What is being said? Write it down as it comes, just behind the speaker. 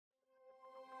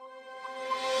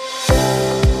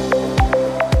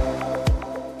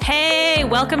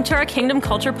Welcome to our Kingdom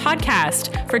Culture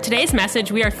podcast. For today's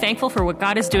message, we are thankful for what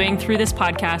God is doing through this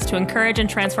podcast to encourage and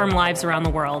transform lives around the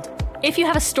world. If you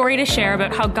have a story to share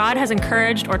about how God has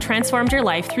encouraged or transformed your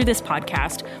life through this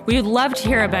podcast, we would love to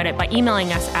hear about it by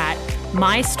emailing us at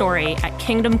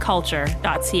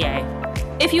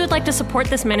mystory@kingdomculture.ca. If you would like to support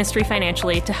this ministry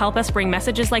financially to help us bring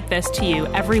messages like this to you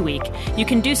every week, you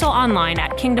can do so online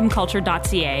at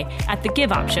kingdomculture.ca at the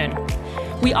Give option.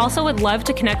 We also would love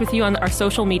to connect with you on our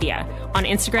social media, on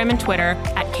Instagram and Twitter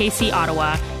at KC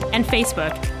Ottawa, and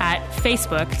Facebook at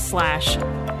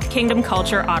Facebook/Kingdom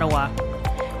Culture Ottawa.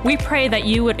 We pray that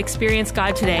you would experience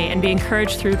God today and be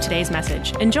encouraged through today's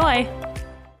message. Enjoy!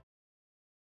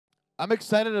 I'm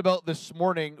excited about this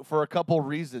morning for a couple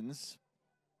reasons.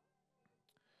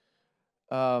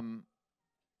 One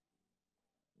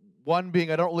being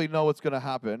I don't really know what's going to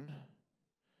happen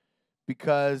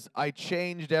because I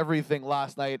changed everything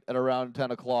last night at around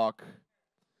 10 o'clock.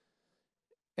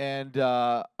 And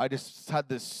I just had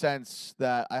this sense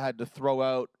that I had to throw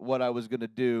out what I was going to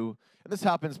do. And this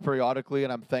happens periodically,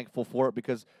 and I'm thankful for it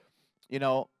because, you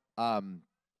know, I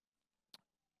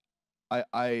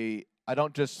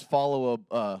don't just follow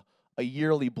a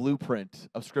yearly blueprint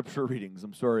of scripture readings.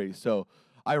 I'm sorry. So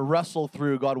I wrestle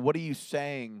through, God, what are you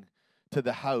saying to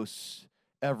the house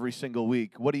every single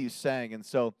week? What are you saying? And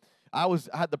so I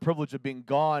had the privilege of being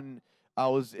gone. I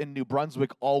was in New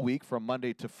Brunswick all week from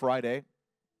Monday to Friday,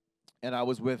 and I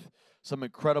was with some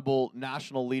incredible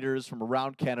national leaders from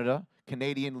around Canada,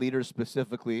 Canadian leaders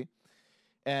specifically,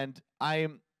 and I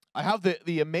have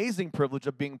the amazing privilege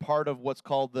of being part of what's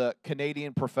called the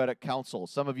Canadian Prophetic Council.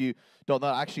 Some of you don't know.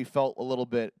 I actually felt a little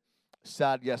bit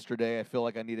sad yesterday. I feel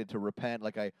like I needed to repent.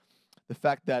 The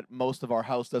fact that most of our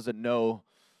house doesn't know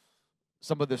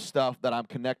some of this stuff that I'm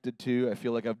connected to, I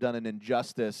feel like I've done an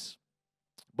injustice.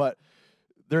 But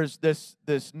there's this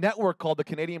network called the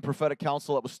Canadian Prophetic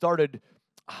Council that was started,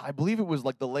 I believe it was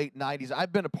like the late 90s.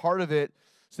 I've been a part of it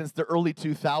since the early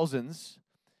 2000s.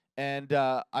 And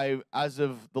as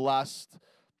of the last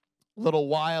little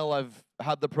while, I've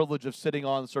had the privilege of sitting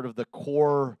on sort of the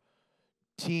core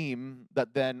team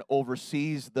that then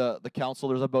oversees the council.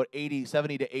 There's about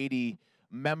 70 to 80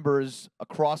 members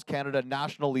across Canada,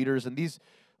 national leaders, and these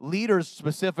leaders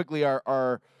specifically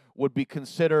would be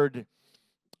considered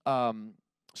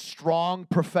strong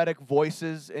prophetic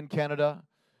voices in Canada,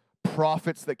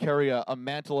 prophets that carry a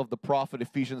mantle of the prophet.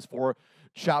 Ephesians 4,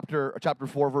 chapter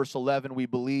 4, verse 11, we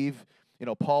believe,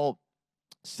 Paul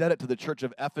said it to the church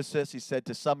of Ephesus. He said,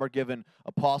 to some are given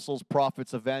apostles,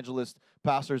 prophets, evangelists,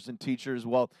 pastors, and teachers.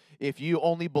 Well, if you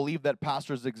only believe that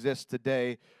pastors exist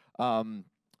today,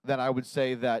 then I would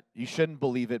say that you shouldn't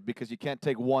believe it because you can't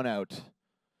take one out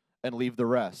and leave the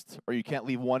rest, or you can't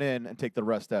leave one in and take the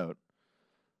rest out.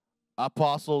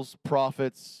 Apostles,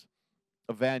 prophets,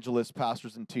 evangelists,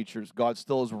 pastors, and teachers. God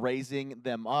still is raising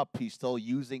them up. He's still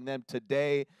using them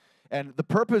today. And the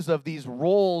purpose of these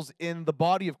roles in the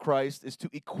body of Christ is to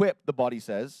equip, the body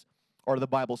says, or the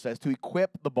Bible says, to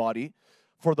equip the body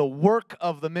for the work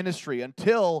of the ministry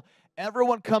until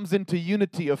everyone comes into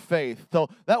unity of faith. So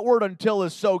that word "until"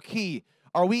 is so key.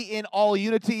 Are we in all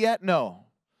unity yet? No.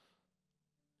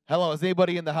 Hello, is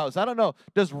anybody in the house? I don't know.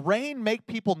 Does rain make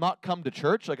people not come to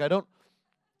church? I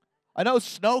know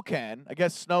snow can. I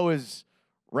guess snow is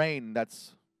rain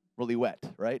that's really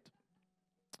wet, right?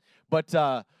 But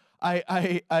I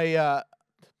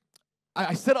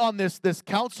sit on this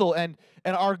council, and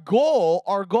our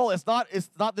goal is not this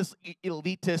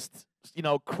elitist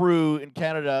crew in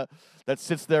Canada that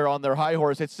sits there on their high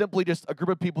horse. It's simply just a group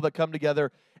of people that come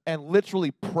together and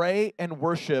literally pray and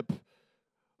worship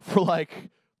for like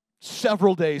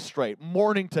several days straight,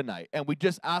 morning to night, and we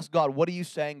just ask God, what are you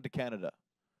saying to Canada?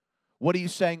 What are you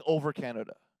saying over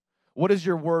Canada? What is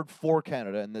your word for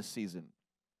Canada in this season?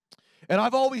 And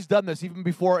I've always done this, even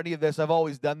before any of this. I've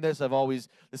always done this.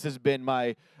 This has been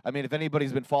if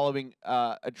anybody's been following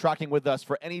and tracking with us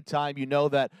for any time, you know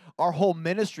that our whole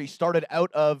ministry started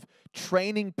out of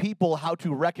training people how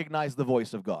to recognize the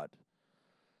voice of God.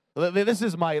 This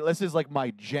is like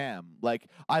my jam. Like,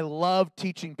 I love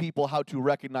teaching people how to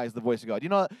recognize the voice of God.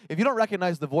 If you don't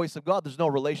recognize the voice of God, there's no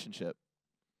relationship.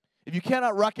 If you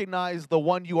cannot recognize the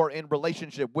one you are in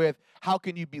relationship with, how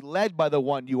can you be led by the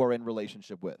one you are in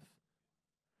relationship with?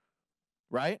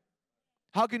 Right?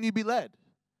 How can you be led?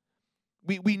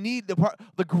 We need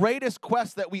the greatest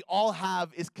quest that we all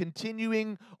have is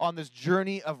continuing on this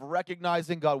journey of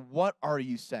recognizing, God, what are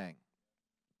you saying?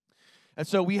 And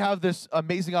so we have this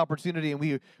amazing opportunity, and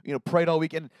we prayed all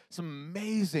week, and some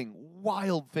amazing,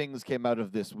 wild things came out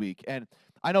of this week. And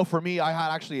I know for me, I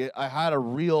had a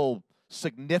real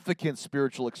significant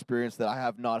spiritual experience that I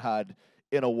have not had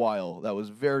in a while that was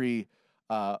very,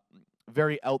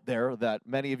 very out there, that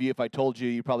many of you, if I told you,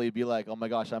 you'd probably be like, oh my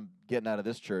gosh, I'm getting out of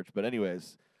this church. But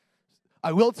anyways,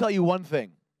 I will tell you one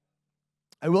thing.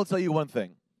 And the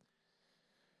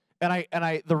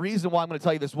reason why I'm going to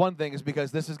tell you this one thing is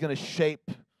because this is going to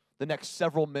shape the next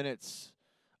several minutes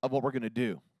of what we're going to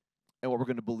do and what we're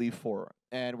going to believe for.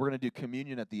 And we're going to do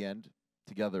communion at the end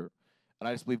together. And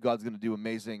I just believe God's going to do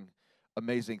amazing,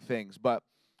 amazing things. But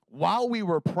while we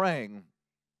were praying,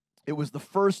 it was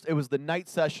the night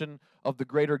session of the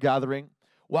Greater Gathering.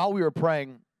 While we were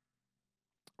praying,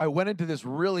 I went into this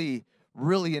really,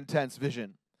 really intense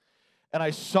vision. And I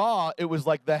saw it was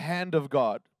like the hand of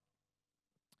God.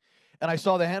 And I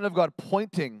saw the hand of God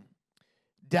pointing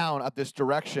down at this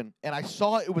direction. And I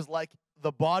saw it was like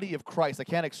the body of Christ. I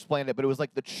can't explain it, but it was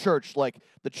like the church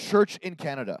in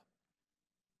Canada.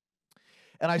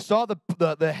 And I saw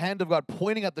the hand of God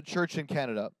pointing at the church in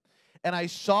Canada. And I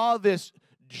saw this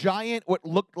giant, what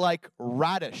looked like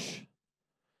radish.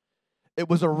 It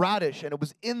was a radish, and it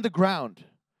was in the ground.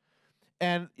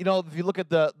 And, you know, if you look at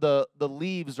the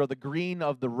leaves or the green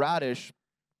of the radish,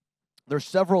 there's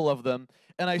several of them.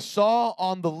 And I saw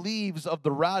on the leaves of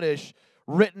the radish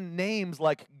written names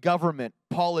like government,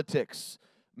 politics,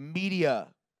 media,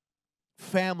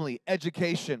 family,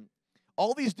 education,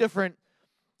 all these different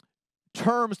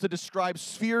terms to describe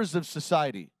spheres of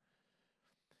society.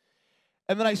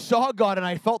 And then I saw God, and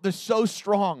I felt this so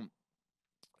strong.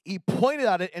 He pointed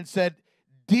at it and said,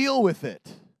 deal with it.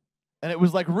 And it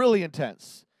was like really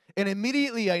intense. And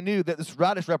immediately I knew that this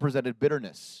radish represented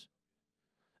bitterness,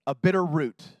 a bitter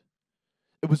root.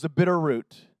 It was a bitter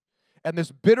root. And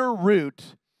this bitter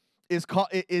root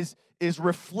is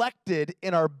reflected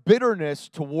in our bitterness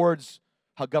towards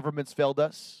how governments failed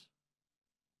us.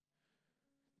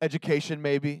 Education,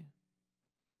 maybe.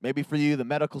 Maybe for you, the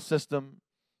medical system.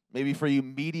 Maybe for you,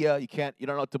 media. You don't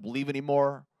know what to believe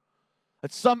anymore.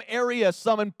 That some area,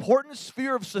 some important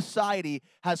sphere of society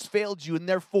has failed you and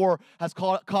therefore has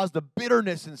caused a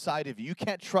bitterness inside of you. You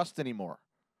can't trust anymore.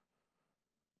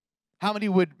 How many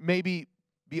would maybe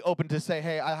be open to say,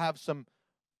 hey, I have some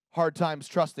hard times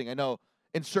trusting? I know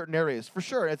in certain areas. For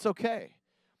sure, it's okay.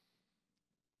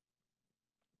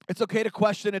 It's okay to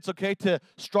question. It's okay to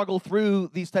struggle through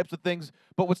these types of things.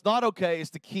 But what's not okay is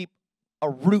to keep a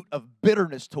root of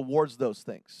bitterness towards those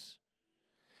things.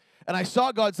 And I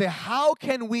saw God say, how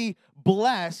can we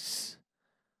bless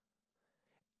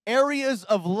areas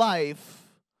of life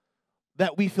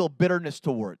that we feel bitterness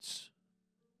towards?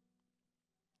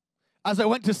 As I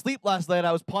went to sleep last night,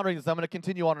 I was pondering this. I'm going to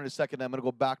continue on in a second. I'm going to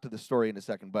go back to the story in a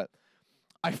second. But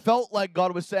I felt like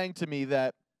God was saying to me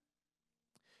that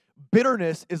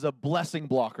bitterness is a blessing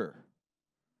blocker.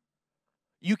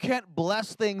 You can't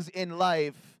bless things in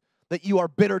life that you are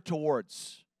bitter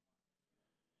towards.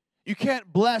 You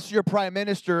can't bless your prime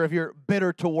minister if you're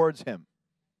bitter towards him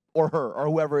or her or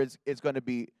whoever it's going to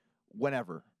be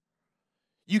whenever.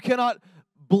 You cannot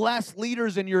bless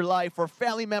leaders in your life or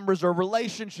family members or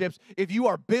relationships if you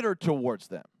are bitter towards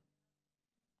them.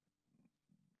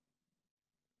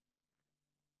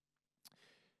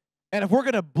 And if we're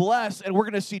going to bless and we're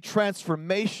going to see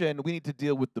transformation, we need to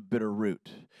deal with the bitter root.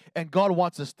 And God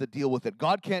wants us to deal with it.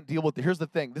 God can't deal with it. Here's the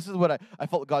thing. This is what I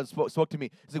felt God spoke to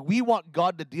me. He said, we want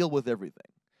God to deal with everything.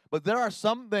 But there are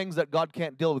some things that God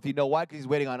can't deal with. You know why? Because he's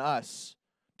waiting on us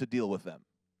to deal with them.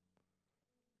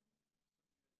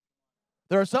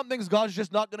 There are some things God's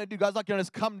just not going to do. God's not going to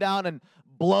just come down and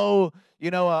blow,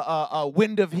 a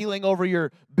wind of healing over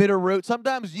your bitter root.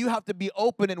 Sometimes you have to be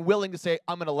open and willing to say,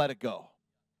 I'm going to let it go.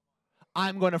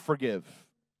 I'm going to forgive.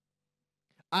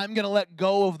 I'm going to let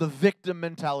go of the victim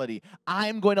mentality.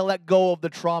 I'm going to let go of the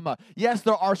trauma. Yes,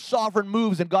 there are sovereign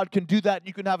moves, and God can do that, and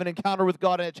you can have an encounter with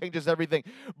God, and it changes everything.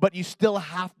 But you still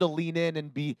have to lean in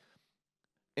and be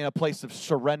in a place of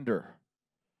surrender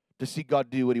to see God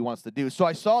do what he wants to do. So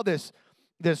I saw this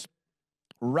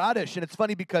radish, and it's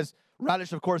funny because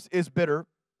radish, of course, is bitter,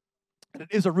 and it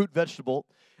is a root vegetable.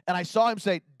 And I saw him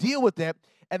say, deal with it.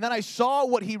 And then I saw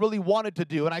what he really wanted to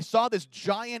do. And I saw this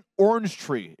giant orange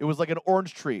tree. It was like an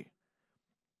orange tree.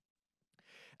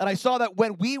 And I saw that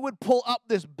when we would pull up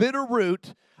this bitter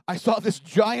root, I saw this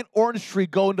giant orange tree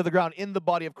go into the ground in the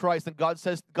body of Christ. And God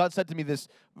said to me this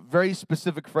very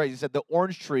specific phrase. He said, the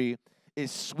orange tree is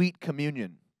sweet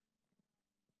communion.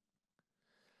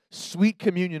 Sweet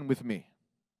communion with me.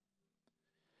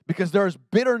 Because there's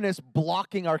bitterness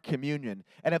blocking our communion.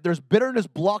 And if there's bitterness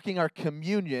blocking our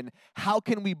communion, how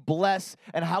can we bless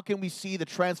and how can we see the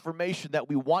transformation that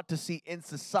we want to see in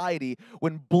society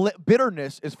when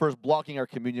bitterness is first blocking our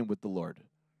communion with the Lord?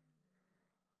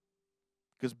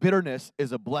 Because bitterness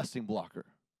is a blessing blocker.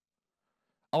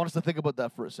 I want us to think about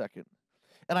that for a second.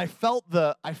 And I felt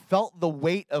the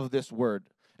weight of this word.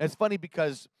 And it's funny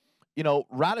because,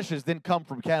 radishes didn't come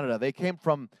from Canada. They came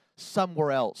from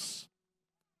somewhere else.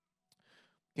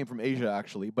 Came from Asia,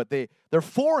 actually. But they're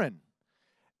foreign.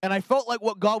 And I felt like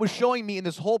what God was showing me in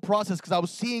this whole process, because I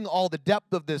was seeing all the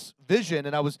depth of this vision,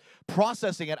 and I was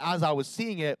processing it as I was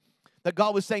seeing it, that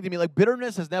God was saying to me, like,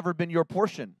 bitterness has never been your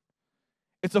portion.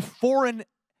 It's a foreign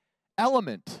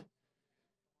element.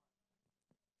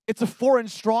 It's a foreign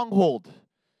stronghold.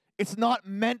 It's not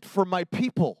meant for my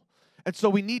people. And so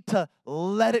we need to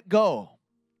let it go.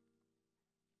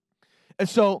 And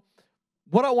so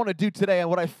what I want to do today, and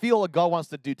what I feel like God wants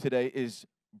to do today, is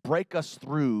break us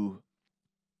through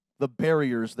the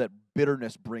barriers that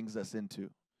bitterness brings us into.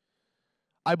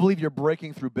 I believe you're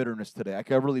breaking through bitterness today.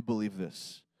 I really believe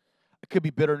this. It could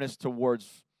be bitterness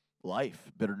towards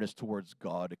life, bitterness towards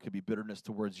God. It could be bitterness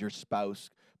towards your spouse,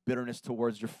 bitterness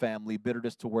towards your family,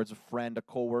 bitterness towards a friend, a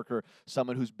coworker,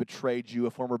 someone who's betrayed you,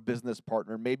 a former business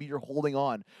partner. Maybe you're holding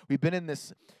on. We've been in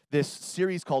this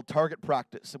series called Target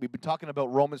Practice, and we've been talking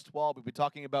about Romans 12. We've been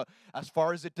talking about, as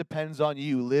far as it depends on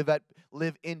you, live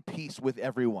in peace with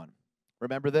everyone.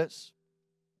 Remember this?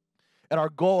 And our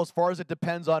goal, as far as it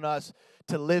depends on us,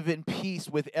 to live in peace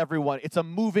with everyone. It's a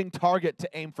moving target to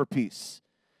aim for peace.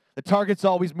 The target's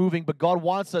always moving, but God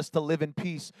wants us to live in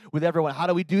peace with everyone. How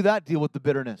do we do that? Deal with the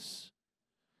bitterness.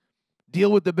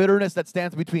 Deal with the bitterness that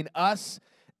stands between us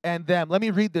and them. Let me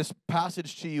read this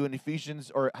passage to you in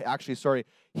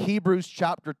Hebrews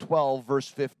chapter 12, verse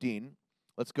 15.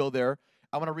 Let's go there.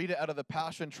 I'm going to read it out of the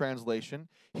Passion Translation.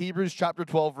 Hebrews chapter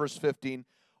 12, verse 15.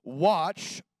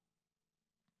 Watch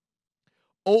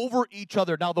over each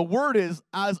other. Now, the word is,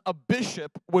 as a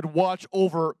bishop would watch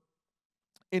over,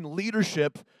 in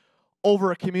leadership,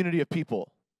 over a community of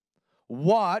people.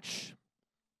 Watch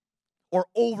or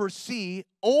oversee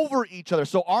over each other.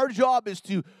 So our job is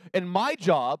to, and my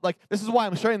job, like, this is why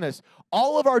I'm sharing this,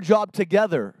 all of our job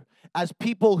together as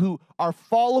people who are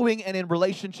following and in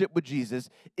relationship with Jesus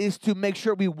is to make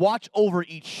sure we watch over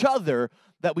each other,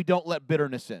 that we don't let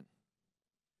bitterness in.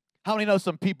 How many know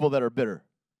some people that are bitter?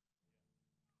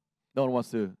 No one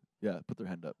wants to, put their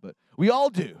hand up, but we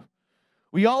all do.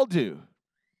 We all do.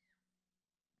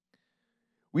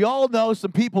 We all know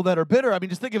some people that are bitter. I mean,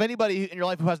 just think of anybody in your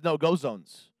life who has no-go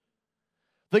zones.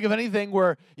 Think of anything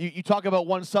where you talk about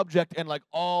one subject and, like,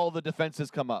 all the defenses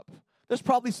come up. There's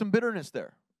probably some bitterness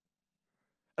there.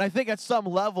 And I think at some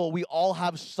level, we all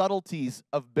have subtleties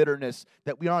of bitterness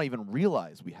that we don't even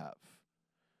realize we have.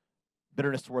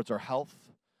 Bitterness towards our health,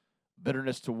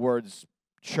 bitterness towards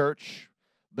church,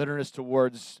 bitterness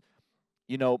towards,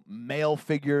 male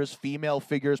figures, female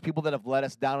figures, people that have let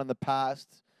us down in the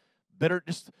past.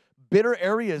 Bitter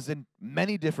areas in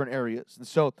many different areas. And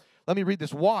so let me read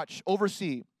this. Watch,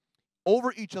 oversee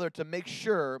over each other to make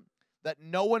sure that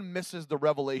no one misses the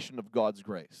revelation of God's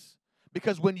grace.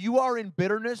 Because when you are in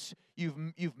bitterness, you've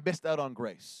missed out on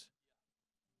grace.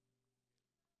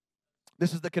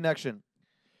 This is the connection.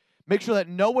 Make sure that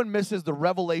no one misses the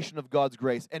revelation of God's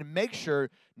grace, and make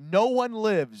sure no one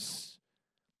lives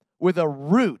with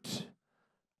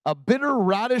a bitter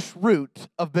radish root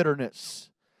of bitterness,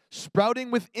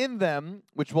 sprouting within them,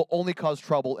 which will only cause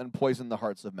trouble and poison the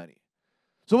hearts of many.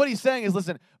 So what he's saying is,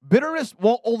 listen, bitterness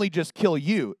won't only just kill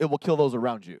you, it will kill those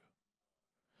around you.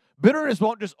 Bitterness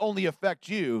won't just only affect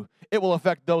you, it will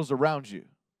affect those around you.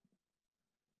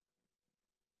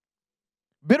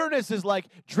 Bitterness is like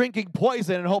drinking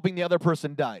poison and hoping the other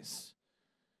person dies.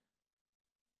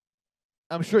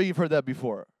 I'm sure you've heard that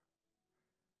before.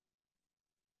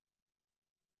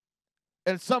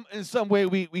 And in some way,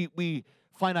 we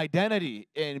find identity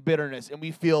in bitterness, and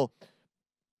we feel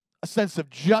a sense of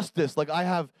justice. Like, I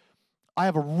have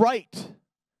a right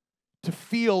to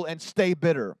feel and stay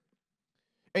bitter.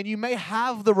 And you may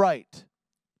have the right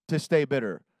to stay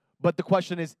bitter, but the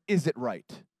question is it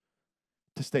right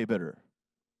to stay bitter?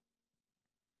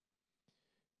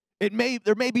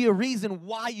 There may be a reason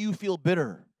why you feel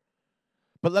bitter.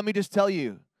 But let me just tell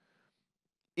you,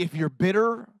 if you're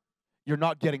bitter, you're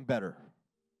not getting better.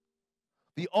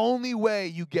 The only way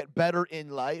you get better in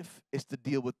life is to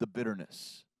deal with the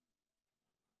bitterness.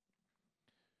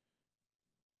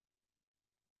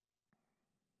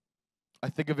 I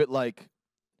think of it like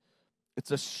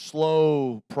it's a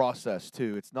slow process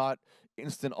too. It's not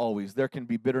instant always. There can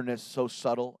be bitterness so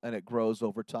subtle and it grows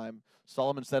over time.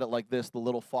 Solomon said it like this: the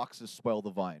little foxes spoil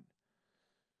the vine.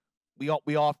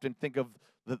 We often think of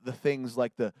the things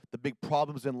like the big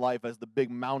problems in life as the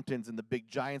big mountains and the big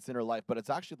giants in our life, but it's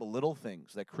actually the little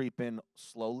things that creep in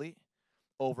slowly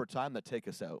over time that take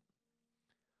us out.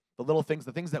 the little things,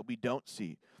 the things that we don't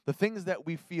see, the things that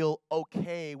we feel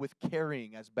okay with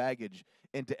carrying as baggage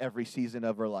into every season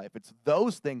of our life. It's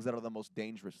those things that are the most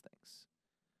dangerous things.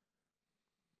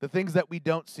 The things that we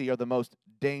don't see are the most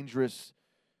dangerous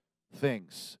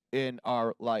things in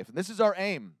our life. And this is our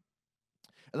aim.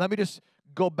 And let me just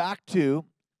go back to,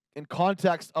 in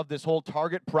context of this whole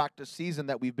target practice season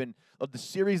that we've been, of the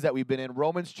series that we've been in,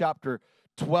 Romans chapter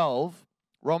 12.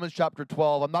 Romans chapter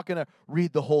 12. I'm not going to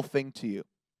read the whole thing to you.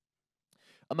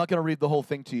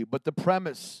 But the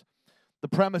premise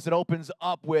it opens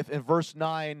up with in verse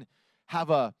 9, have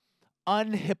a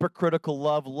unhypocritical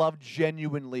love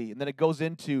genuinely. And then it goes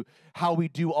into how we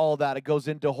do all that. It goes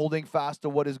into holding fast to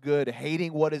what is good,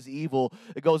 hating what is evil.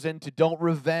 It goes into don't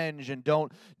revenge and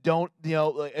don't,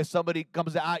 if somebody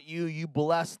comes at you, you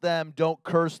bless them, don't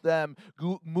curse them.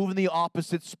 Move in the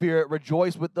opposite spirit.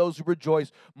 Rejoice with those who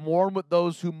rejoice. Mourn with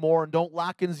those who mourn. Don't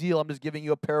lack in zeal. I'm just giving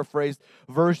you a paraphrased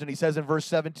version. He says in verse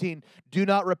 17, do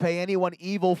not repay anyone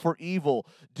evil for evil.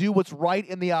 Do what's right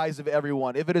in the eyes of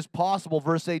everyone. If it is possible,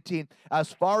 verse 18,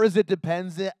 as far as it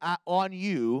depends on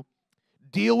you,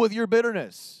 deal with your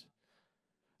bitterness.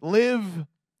 Live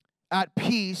at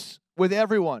peace with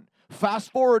everyone.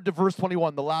 Fast forward to verse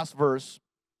 21, the last verse.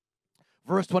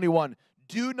 Verse 21,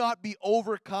 do not be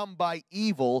overcome by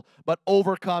evil, but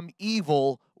overcome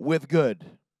evil with good.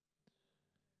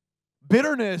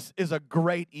 Bitterness is a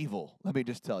great evil, let me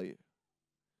just tell you.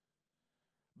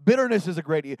 Bitterness is a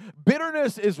great evil.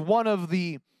 Bitterness is one of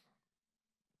the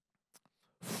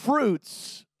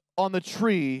fruits on the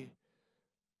tree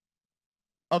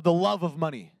of the love of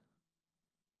money.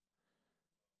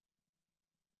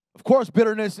 Of course,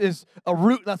 bitterness is a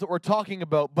root, that's what we're talking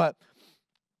about, but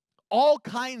all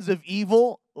kinds of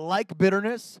evil, like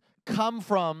bitterness, come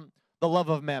from the love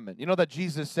of mammon. You know that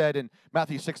Jesus said in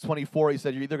Matthew 6:24, he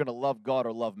said, you're either going to love God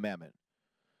or love mammon.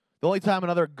 The only time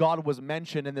another God was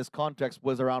mentioned in this context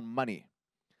was around money,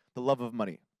 the love of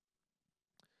money.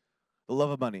 The love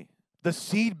of money. The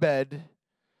seedbed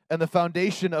and the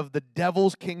foundation of the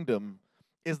devil's kingdom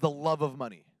is the love of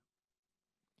money.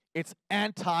 It's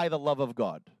anti the love of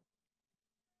God.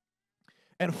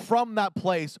 And from that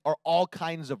place are all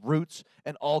kinds of roots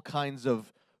and all kinds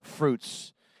of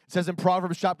fruits. It says in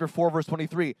Proverbs chapter 4, verse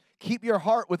 23, keep your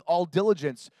heart with all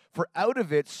diligence, for out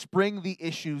of it spring the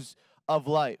issues of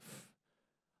life.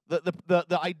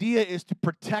 The idea is to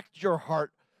protect your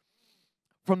heart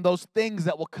from those things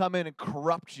that will come in and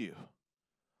corrupt you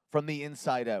from the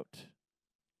inside out.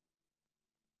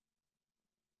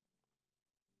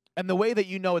 And the way that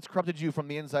you know it's corrupted you from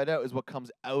the inside out is what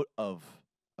comes out of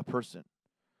a person.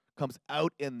 Comes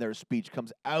out in their speech,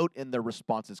 comes out in their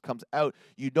responses, comes out.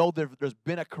 You know there's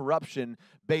been a corruption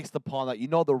based upon that. You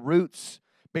know the roots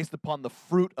based upon the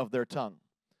fruit of their tongue,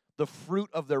 the fruit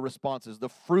of their responses, the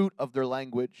fruit of their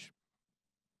language.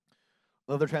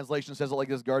 Another translation says it like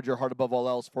this: guard your heart above all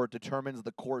else, for it determines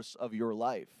the course of your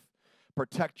life.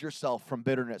 Protect yourself from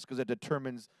bitterness because it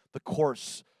determines the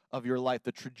course of your life,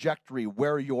 the trajectory,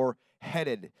 where you're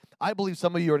headed. I believe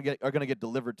some of you are going to get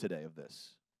delivered today of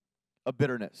this, of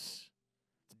bitterness.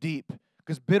 It's deep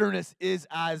because bitterness is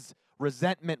as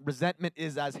resentment. Resentment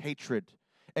is as hatred.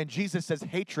 And Jesus says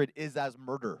hatred is as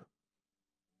murder.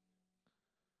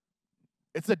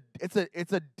 It's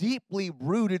a deeply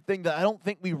rooted thing that I don't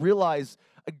think we realize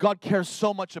God cares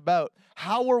so much about.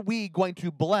 How are we going to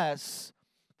bless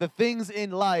the things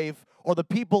in life or the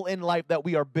people in life that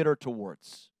we are bitter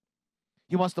towards?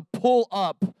 He wants to pull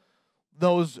up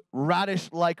those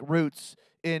radish-like roots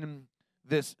in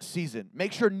this season.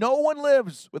 Make sure no one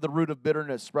lives with a root of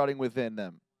bitterness sprouting within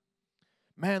them.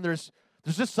 Man, there's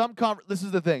just some this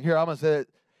is the thing. Here, I'm going to say it.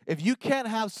 If you can't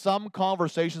have some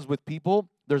conversations with people,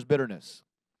 there's bitterness.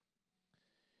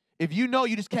 If you know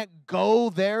you just can't go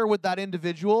there with that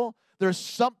individual, there's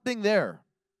something there.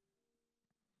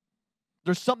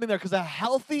 There's something there because a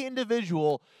healthy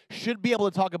individual should be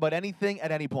able to talk about anything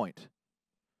at any point.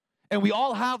 And we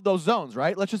all have those zones,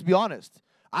 right? Let's just be honest.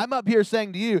 I'm up here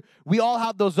saying to you, we all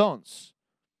have those zones.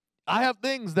 I have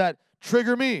things that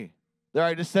trigger me. There,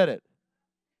 I just said it.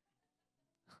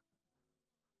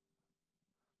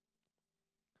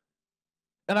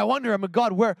 And I wonder,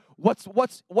 God,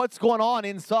 what's going on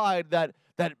inside that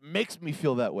makes me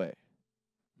feel that way?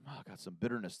 Oh, I got some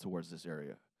bitterness towards this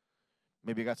area.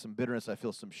 Maybe I got some bitterness. I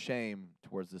feel some shame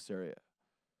towards this area.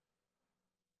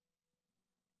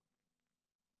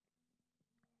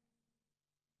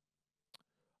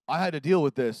 I had to deal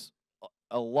with this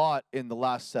a lot in the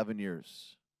last 7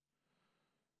 years.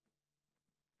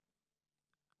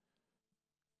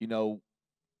 You know,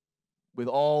 with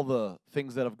all the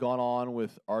things that have gone on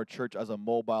with our church as a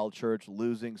mobile church,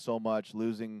 losing so much,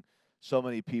 losing so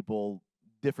many people,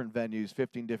 different venues,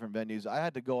 15 different venues. I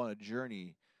had to go on a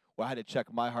journey where I had to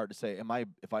check my heart to say,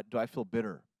 do I feel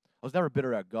bitter? I was never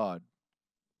bitter at God.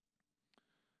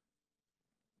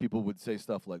 People would say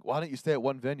stuff like, why don't you stay at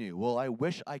one venue? Well, I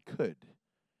wish I could.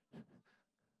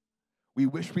 We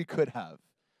wish we could have.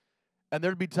 And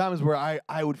there'd be times where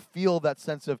I would feel that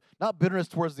sense of not bitterness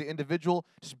towards the individual,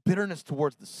 just bitterness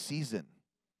towards the season.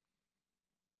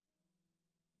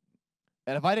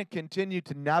 And if I didn't continue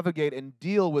to navigate and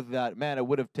deal with that, man, it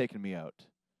would have taken me out.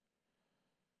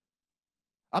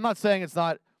 I'm not saying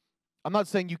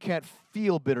you can't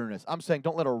feel bitterness. I'm saying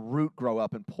don't let a root grow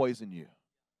up and poison you.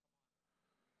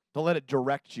 Don't let it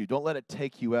direct you. Don't let it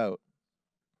take you out.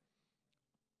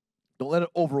 Don't let it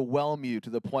overwhelm you to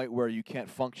the point where you can't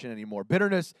function anymore.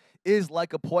 Bitterness is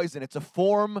like a poison. It's a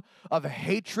form of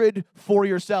hatred for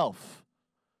yourself.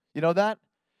 You know that?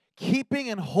 Keeping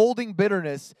and holding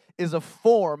bitterness is a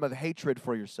form of hatred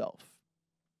for yourself.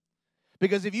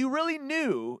 Because if you really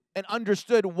knew and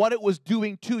understood what it was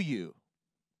doing to you,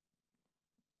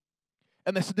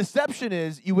 and the deception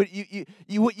is you would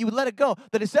let it go.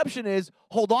 The deception is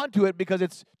hold on to it because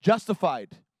it's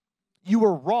justified. You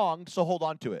were wronged, so hold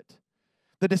on to it.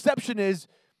 The deception is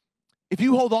if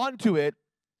you hold on to it,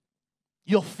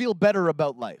 you'll feel better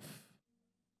about life.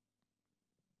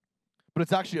 But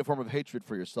it's actually a form of hatred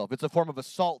for yourself. It's a form of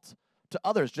assault to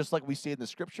others, just like we see in the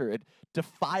scripture. It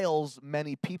defiles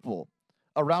many people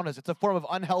around us. It's a form of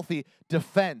unhealthy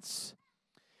defense.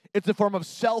 It's a form of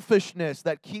selfishness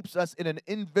that keeps us in an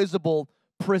invisible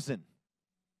prison.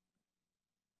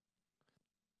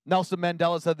 Nelson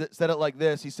Mandela said it like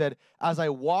this. He said, as I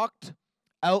walked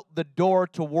out the door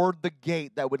toward the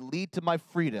gate that would lead to my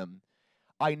freedom,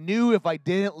 I knew if I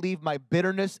didn't leave my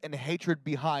bitterness and hatred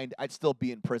behind, I'd still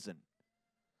be in prison.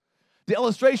 The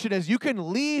illustration is you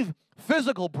can leave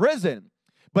physical prison,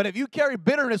 but if you carry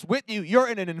bitterness with you, you're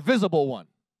in an invisible one.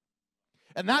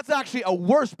 And that's actually a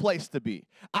worse place to be.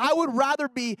 I would rather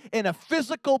be in a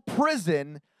physical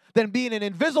prison than be in an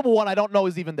invisible one I don't know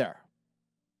is even there.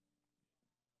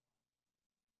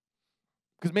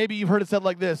 Because maybe you've heard it said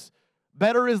like this,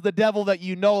 better is the devil that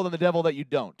you know than the devil that you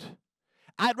don't.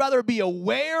 I'd rather be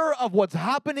aware of what's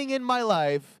happening in my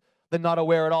life than not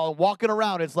aware at all. And walking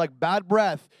around, it's like bad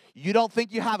breath. You don't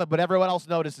think you have it, but everyone else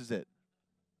notices it.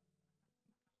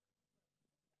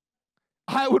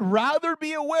 I would rather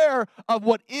be aware of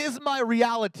what is my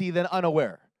reality than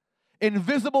unaware.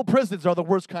 Invisible prisons are the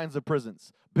worst kinds of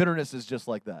prisons. Bitterness is just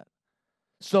like that.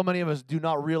 So many of us do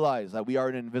not realize that we are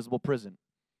in an invisible prison.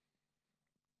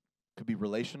 Could be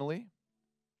relationally.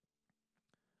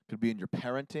 Could be in your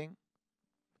parenting.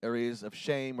 Areas of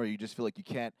shame where you just feel like you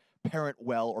can't parent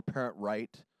well or parent right.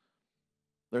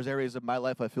 There's areas of my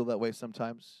life I feel that way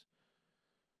sometimes.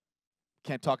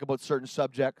 Can't talk about certain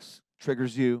subjects.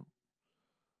 Triggers you.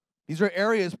 These are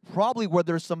areas probably where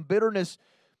there's some bitterness.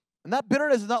 And that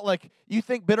bitterness is not like, you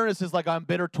think bitterness is like I'm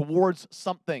bitter towards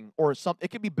something or something.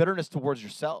 It can be bitterness towards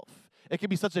yourself. It can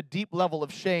be such a deep level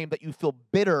of shame that you feel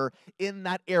bitter in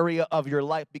that area of your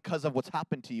life because of what's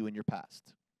happened to you in your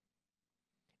past.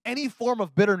 Any form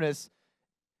of bitterness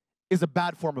is a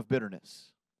bad form of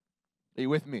bitterness. Are you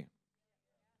with me?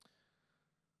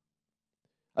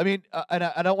 I mean, and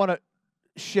I don't want to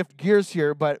shift gears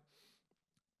here, but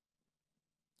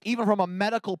even from a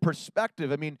medical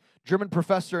perspective, I mean, German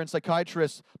professor and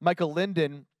psychiatrist Michael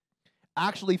Linden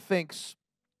actually thinks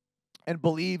and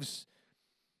believes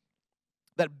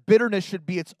that bitterness should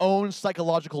be its own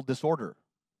psychological disorder,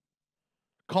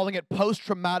 calling it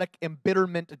post-traumatic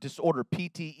embitterment disorder,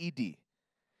 PTED.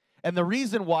 And the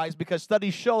reason why is because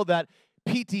studies show that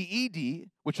PTED,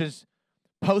 which is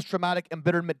post-traumatic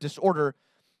embitterment disorder,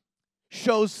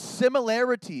 shows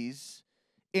similarities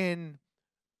in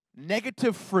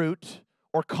negative fruit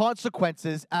or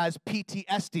consequences as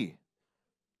PTSD,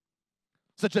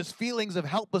 such as feelings of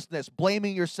helplessness,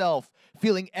 blaming yourself,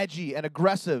 feeling edgy and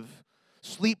aggressive,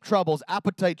 sleep troubles,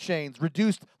 appetite change,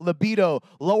 reduced libido,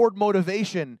 lowered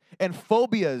motivation, and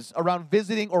phobias around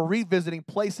visiting or revisiting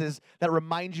places that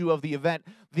remind you of the event.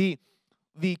 The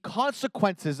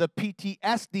consequences of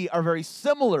PTSD are very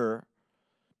similar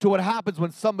to what happens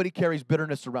when somebody carries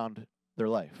bitterness around their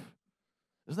life.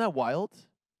 Isn't that wild?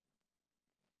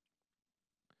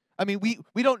 I mean,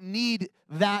 we don't need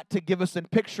that to give us a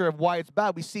picture of why it's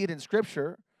bad. We see it in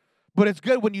Scripture. But it's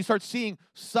good when you start seeing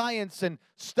science and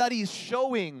studies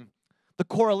showing the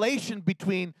correlation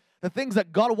between the things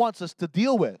that God wants us to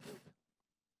deal with.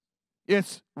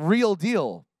 It's real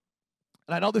deal.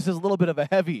 And I know this is a little bit of a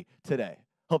heavy today.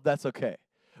 Hope that's okay.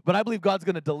 But I believe God's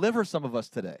going to deliver some of us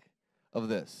today of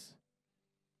this.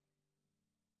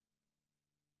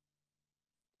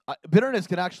 Bitterness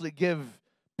can actually give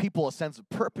people a sense of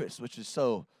purpose, which is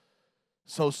so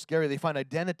scary. They find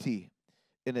identity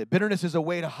in it. Bitterness is a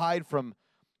way to hide from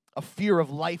a fear of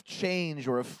life change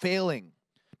or of failing.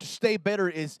 To stay bitter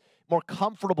is more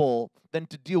comfortable than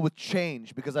to deal with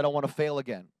change because I don't want to fail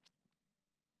again.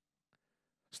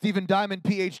 Stephen Diamond,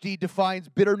 PhD, defines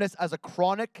bitterness as a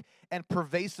chronic and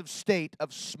pervasive state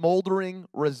of smoldering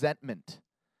resentment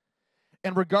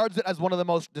and regards it as one of the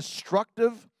most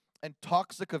destructive and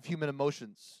toxic of human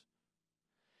emotions.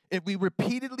 If we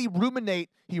repeatedly ruminate,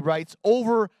 he writes,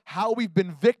 over how we've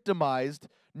been victimized,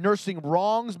 nursing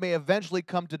wrongs may eventually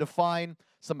come to define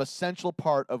some essential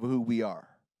part of who we are.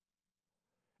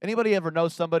 Anybody ever know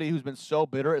somebody who's been so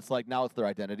bitter, it's like now it's their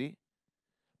identity?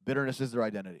 Bitterness is their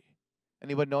identity.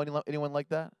 Anybody know anyone like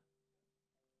that?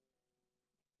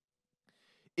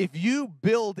 If you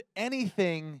build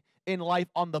anything in life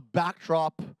on the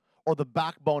backdrop or the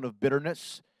backbone of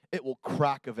bitterness, it will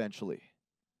crack eventually.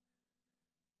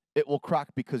 It will crack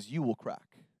because you will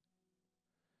crack.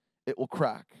 It will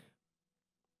crack.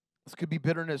 This could be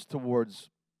bitterness towards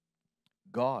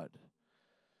God.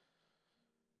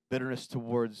 Bitterness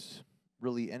towards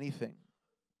really anything.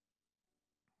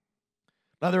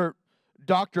 Another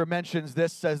doctor mentions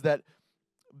this, says that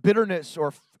bitterness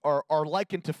are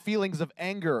likened to feelings of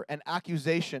anger and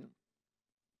accusation.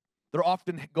 They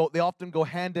often go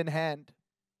hand in hand.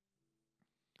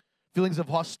 Feelings of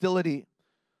hostility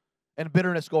and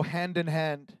bitterness go hand in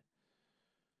hand.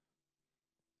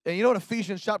 And you know what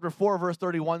Ephesians chapter 4, verse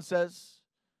 31 says?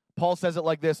 Paul says it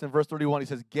like this in verse 31. He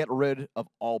says, get rid of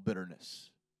all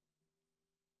bitterness.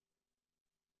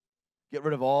 Get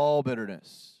rid of all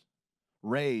bitterness,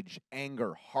 rage,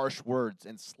 anger, harsh words,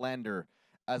 and slander,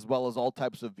 as well as all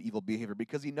types of evil behavior.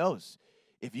 Because he knows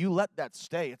if you let that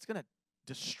stay, it's going to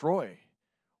destroy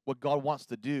what God wants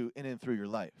to do in and through your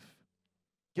life.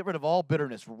 Get rid of all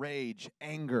bitterness, rage,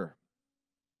 anger.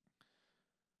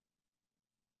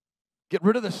 Get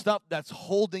rid of the stuff that's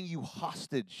holding you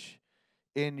hostage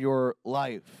in your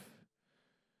life.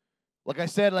 Like I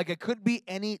said, it could be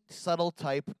any subtle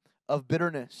type of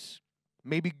bitterness.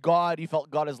 Maybe you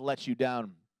felt God has let you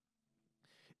down,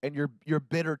 and you're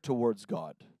bitter towards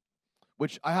God,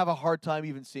 which I have a hard time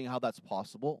even seeing how that's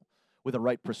possible with the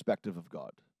right perspective of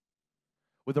God.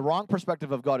 With the wrong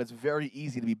perspective of God, it's very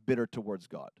easy to be bitter towards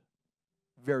God.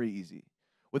 Very easy.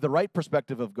 With the right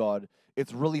perspective of God,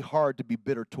 it's really hard to be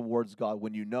bitter towards God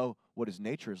when you know what his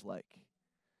nature is like.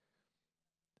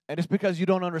 And it's because you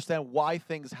don't understand why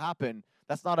things happen,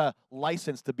 that's not a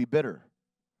license to be bitter.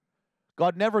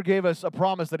 God never gave us a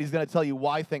promise that he's going to tell you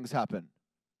why things happen.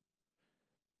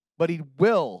 But he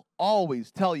will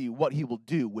always tell you what he will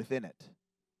do within it.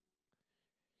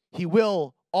 He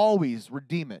will always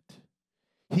redeem it.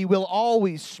 He will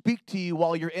always speak to you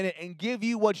while you're in it and give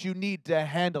you what you need to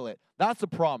handle it. That's a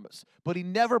promise. But he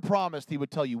never promised he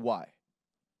would tell you why.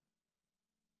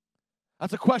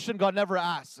 That's a question God never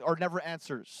asks or never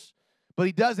answers. But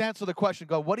he does answer the question,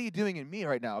 God, what are you doing in me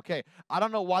right now? Okay, I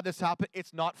don't know why this happened.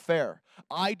 It's not fair.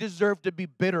 I deserve to be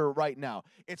bitter right now.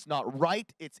 It's not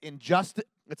right. It's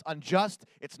unjust.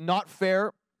 It's not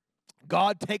fair.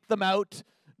 God, take them out.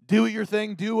 Do your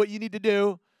thing. Do what you need to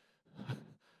do.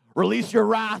 Release your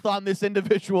wrath on this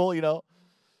individual,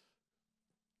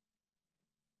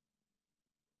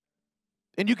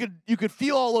 And you could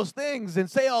feel all those things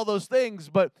and say all those things,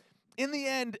 but in the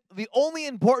end, the only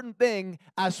important thing,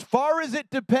 as far as it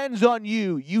depends on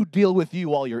you, you deal with you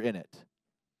while you're in it.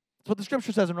 That's what the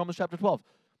scripture says in Romans chapter 12.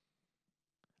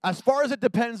 As far as it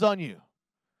depends on you,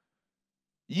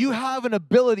 you have an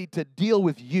ability to deal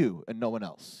with you and no one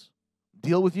else.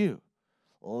 Deal with you.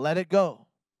 Let it go.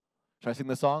 Should I sing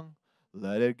the song?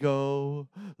 Let it go,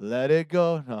 let it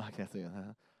go. No, I can't sing it.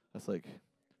 That's like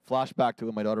flashback to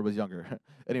when my daughter was younger.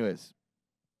 Anyways.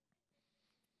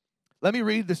 Let me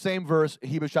read the same verse,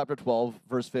 Hebrews chapter 12,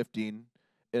 verse 15,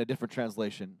 in a different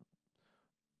translation.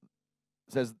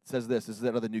 It says this is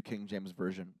out of the New King James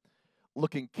Version.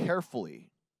 Looking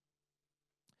carefully,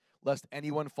 lest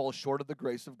anyone fall short of the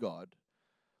grace of God,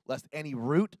 lest any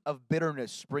root of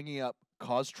bitterness springing up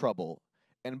cause trouble,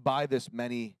 and by this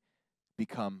many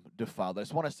become defiled. I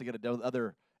just want us to get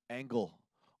another angle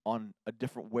on a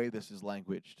different way this is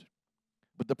languaged.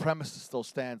 But the premise still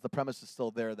stands. The premise is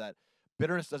still there that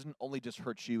bitterness doesn't only just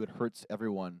hurt you, it hurts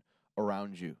everyone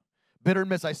around you.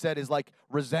 Bitterness, I said, is like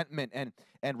resentment,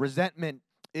 and resentment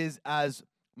is as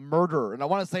murder. And I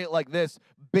want to say it like this.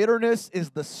 Bitterness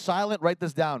is the silent, write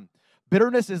this down.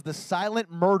 Bitterness is the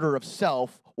silent murder of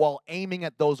self while aiming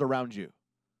at those around you.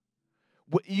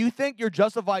 You think you're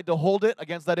justified to hold it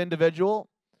against that individual?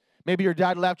 Maybe your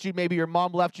dad left you. Maybe your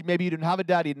mom left you. Maybe you didn't have a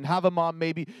dad. You didn't have a mom.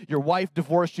 Maybe your wife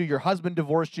divorced you. Your husband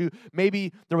divorced you.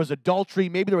 Maybe there was adultery.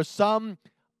 Maybe there was some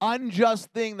unjust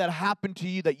thing that happened to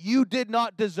you that you did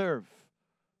not deserve.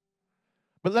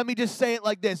 But let me just say it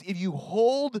like this. If you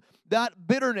hold that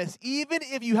bitterness, even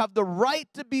if you have the right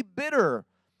to be bitter,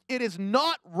 it is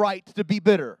not right to be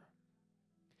bitter.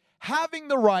 Having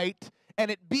the right and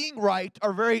it being right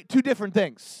are two different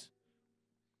things.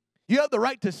 You have the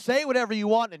right to say whatever you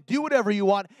want and do whatever you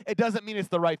want. It doesn't mean it's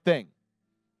the right thing.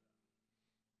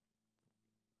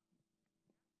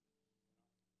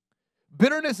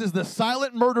 Bitterness is the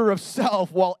silent murder of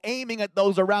self while aiming at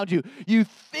those around you. You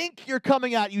think you're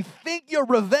coming out, you think you're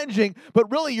revenging,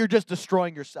 but really you're just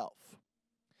destroying yourself.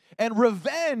 And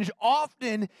revenge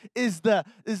often is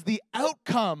the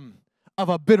outcome of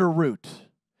a bitter root.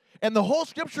 And the whole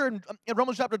scripture in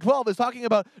Romans chapter 12 is talking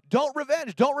about don't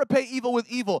revenge, don't repay evil with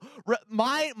evil.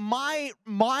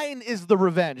 Mine is the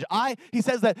revenge. He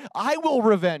says that I will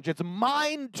revenge. It's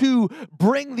mine to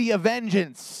bring the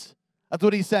vengeance. That's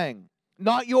what he's saying.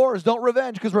 Not yours. Don't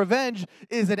revenge, because revenge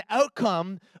is an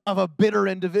outcome of a bitter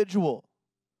individual.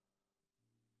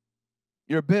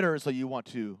 You're bitter, so you want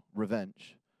to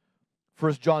revenge.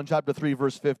 1 John chapter 3,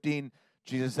 verse 15,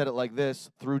 Jesus said it like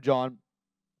this through John.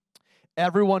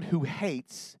 Everyone who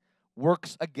hates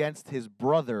works against his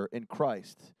brother in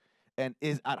Christ and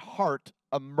is at heart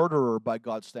a murderer by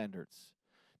God's standards.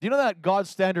 Do you know that God's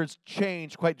standards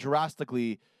change quite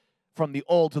drastically from the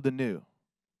old to the new?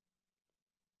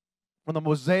 From the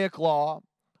Mosaic law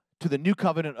to the new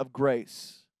covenant of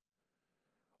grace,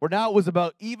 where now it was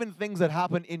about even things that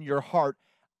happen in your heart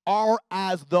are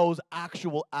as those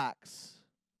actual acts.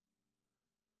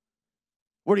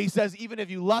 Where he says, even if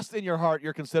you lust in your heart,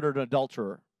 you're considered an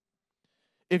adulterer.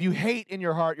 If you hate in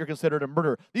your heart, you're considered a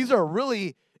murderer. These are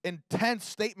really intense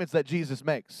statements that Jesus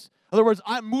makes. In other words,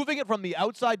 I'm moving it from the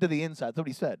outside to the inside. That's what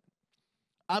he said.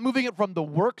 I'm moving it from the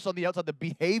works on the outside, the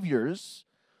behaviors,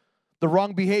 the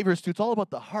wrong behaviors, too. It's all about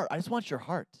the heart. I just want your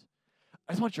heart.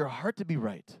 I just want your heart to be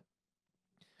right.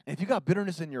 And if you got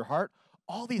bitterness in your heart,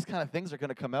 all these kind of things are going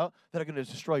to come out that are going to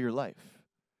destroy your life.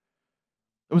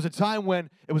 There was a time when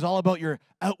it was all about your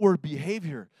outward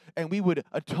behavior, and we would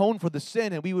atone for the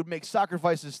sin, and we would make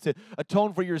sacrifices to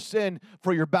atone for your sin,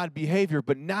 for your bad behavior.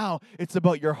 But now it's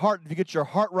about your heart. If you get your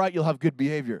heart right, you'll have good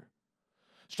behavior.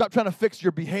 Stop trying to fix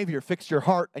your behavior. Fix your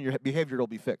heart, and your behavior will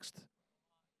be fixed.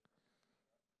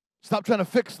 Stop trying to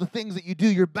fix the things that you do,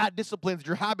 your bad disciplines,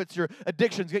 your habits, your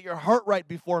addictions. Get your heart right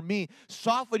before me.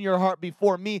 Soften your heart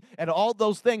before me, and all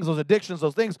those things, those addictions,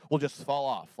 those things will just fall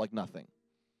off like nothing.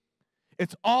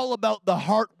 It's all about the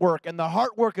heart work, and the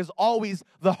heart work is always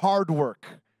the hard work.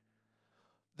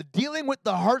 The dealing with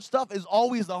the heart stuff is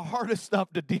always the hardest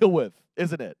stuff to deal with,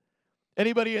 isn't it?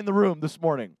 Anybody in the room this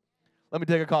morning? Let me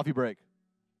take a coffee break.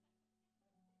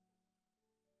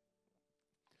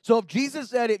 So if Jesus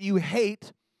said if you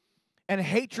hate, and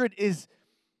hatred is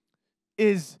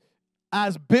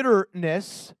as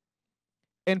bitterness,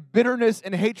 and bitterness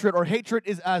and hatred, or hatred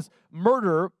is as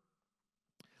murder,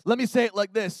 let me say it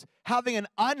like this. Having an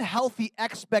unhealthy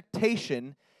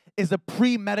expectation is a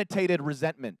premeditated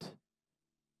resentment.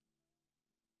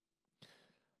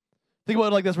 Think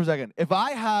about it like this for a second. If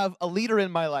I have a leader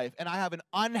in my life and I have an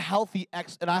unhealthy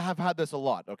and I have had this a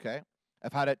lot, okay?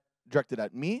 I've had it directed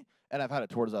at me and I've had it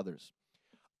towards others.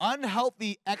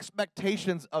 Unhealthy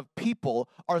expectations of people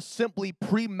are simply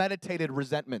premeditated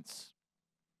resentments.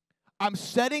 I'm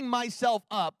setting myself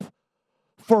up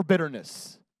for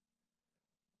bitterness.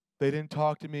 They didn't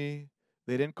talk to me.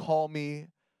 They didn't call me.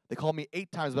 They called me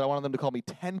 8 times, but I wanted them to call me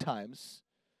 10 times.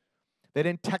 They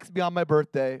didn't text me on my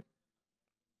birthday.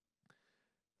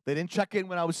 They didn't check in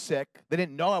when I was sick. They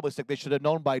didn't know I was sick. They should have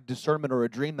known by discernment or a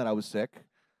dream that I was sick.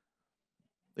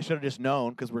 They should have just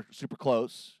known because we're super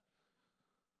close.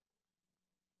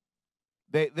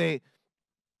 They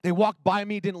walked by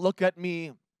me, didn't look at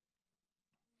me.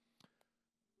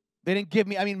 They didn't give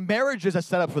me, marriage is a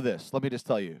setup for this, let me just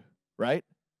tell you, right?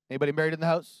 Anybody married in the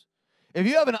house? If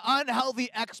you have an unhealthy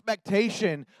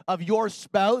expectation of your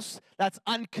spouse that's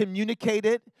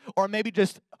uncommunicated, or maybe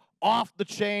just off the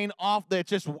chain,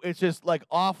 it's just like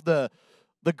off the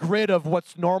grid of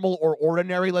what's normal or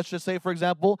ordinary, let's just say, for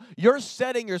example, you're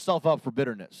setting yourself up for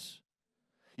bitterness.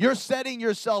 You're setting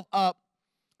yourself up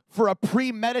for a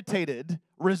premeditated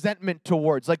resentment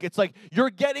towards. It's like you're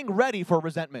getting ready for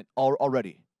resentment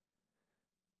already.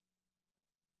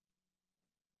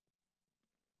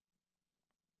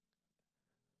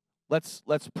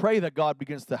 Let's pray that God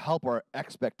begins to help our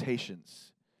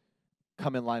expectations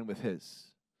come in line with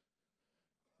His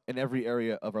in every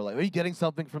area of our life. Are you getting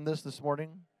something from this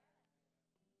morning?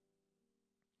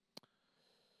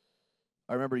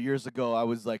 I remember years ago, I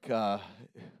was like, and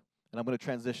I'm going to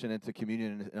transition into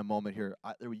communion in a moment here.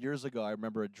 Years ago, I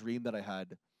remember a dream that I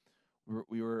had.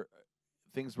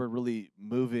 Things were really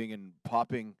moving and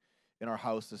popping in our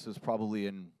house. This was probably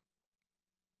in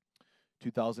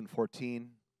 2014.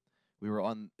 We were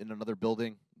in another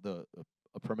building, a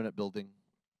permanent building.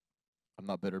 I'm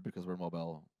not bitter because we're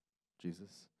mobile,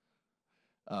 Jesus.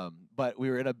 But we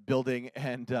were in a building,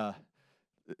 and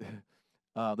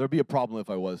there'd be a problem if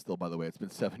I was still, by the way. It's been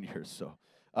 7 years. So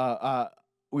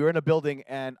we were in a building,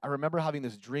 and I remember having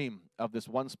this dream of this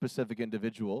one specific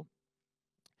individual,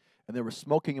 and they were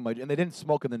smoking and they didn't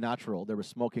smoke in the natural. They were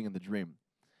smoking in the dream.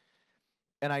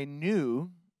 And I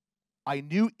knew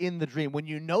in the dream, when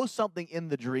you know something in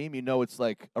the dream, you know it's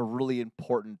like a really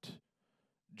important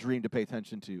dream to pay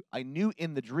attention to. I knew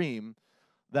in the dream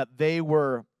that they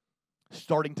were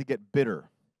starting to get bitter,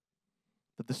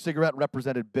 that the cigarette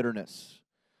represented bitterness.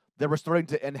 They were starting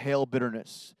to inhale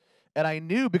bitterness. And I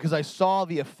knew because I saw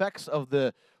the effects of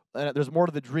there's more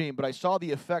to the dream, but I saw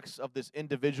the effects of this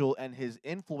individual and his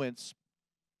influence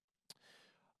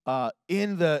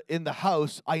in the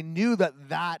house. I knew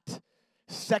that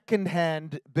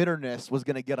secondhand bitterness was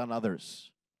going to get on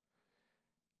others.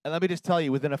 And let me just tell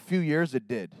you, within a few years it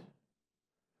did.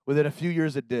 Within a few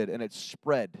years it did, and it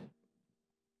spread.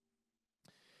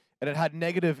 And it had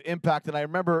negative impact. And I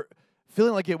remember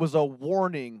feeling like it was a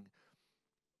warning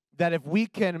that if we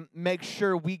can make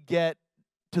sure we get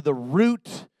to the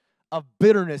root of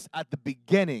bitterness at the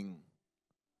beginning,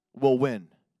 we'll win.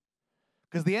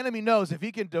 Because the enemy knows if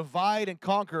he can divide and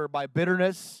conquer by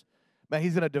bitterness, man,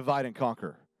 he's going to divide and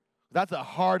conquer. That's a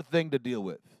hard thing to deal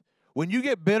with. When you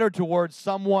get bitter towards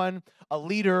someone, a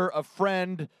leader, a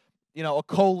friend, a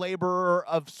co-laborer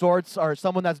of sorts, or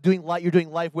someone that's you're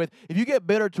doing life with, if you get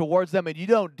bitter towards them and you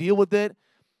don't deal with it,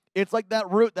 it's like that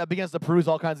root that begins to produce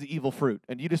all kinds of evil fruit,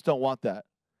 and you just don't want that.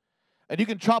 And you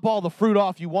can chop all the fruit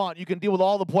off you want. You can deal with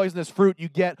all the poisonous fruit you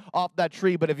get off that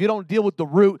tree, but if you don't deal with the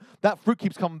root, that fruit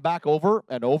keeps coming back over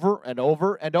and over and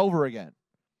over and over again.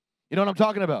 You know what I'm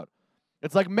talking about?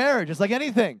 It's like marriage. It's like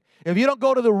anything. If you don't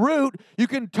go to the root, you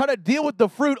can try to deal with the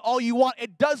fruit all you want.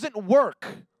 It doesn't work.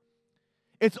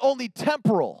 It's only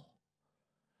temporal.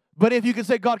 But if you can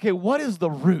say, God, okay, what is the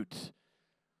root?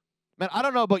 Man, I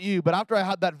don't know about you, but after I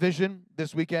had that vision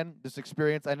this weekend, this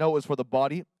experience, I know it was for the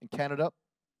body in Canada.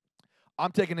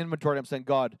 I'm taking inventory. I'm saying,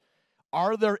 God,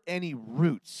 are there any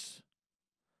roots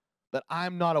that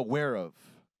I'm not aware of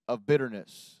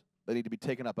bitterness that need to be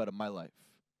taken up out of my life?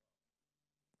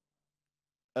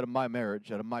 Out of my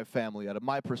marriage, out of my family, out of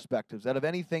my perspectives, out of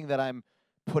anything that I'm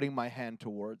putting my hand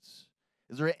towards?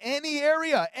 Is there any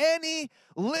area, any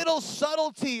little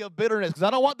subtlety of bitterness? Because I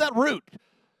don't want that root.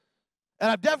 And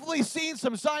I've definitely seen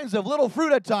some signs of little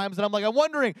fruit at times, and I'm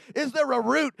wondering, is there a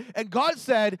root? And God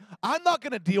said, I'm not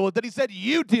going to deal with it. He said,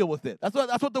 you deal with it. That's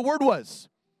what the word was.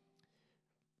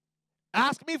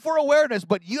 Ask me for awareness,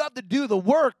 but you have to do the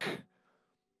work.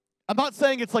 I'm not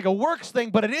saying it's like a works thing,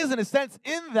 but it is in a sense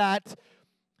in that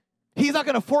he's not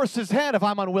going to force his hand if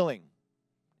I'm unwilling.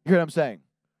 You hear what I'm saying?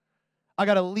 I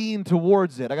got to lean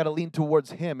towards it. I got to lean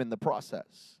towards him in the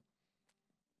process.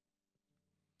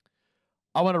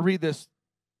 I want to read this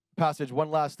passage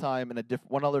one last time in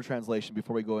one other translation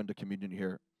before we go into communion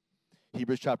here.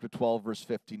 Hebrews chapter 12, verse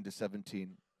 15 to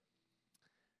 17.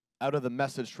 Out of the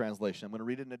Message translation. I'm going to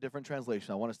read it in a different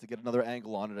translation. I want us to get another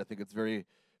angle on it. I think it's very,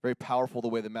 very powerful the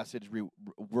way the Message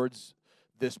words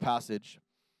this passage.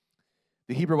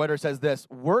 The Hebrew writer says this: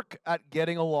 work at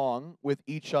getting along with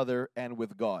each other and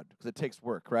with God. Because it takes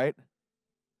work, right?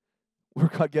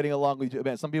 Work at getting along with each other.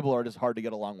 Man, some people are just hard to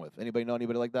get along with. Anybody know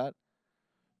anybody like that?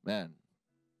 Man,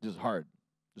 just hard,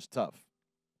 just tough.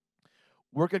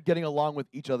 Work at getting along with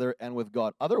each other and with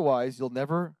God. Otherwise, you'll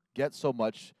never get so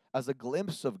much as a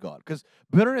glimpse of God. Because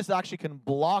bitterness actually can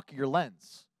block your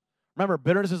lens. Remember,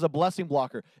 bitterness is a blessing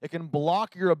blocker. It can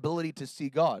block your ability to see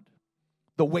God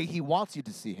the way he wants you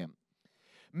to see him.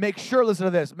 Make sure, listen to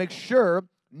this, make sure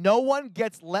no one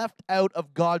gets left out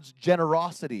of God's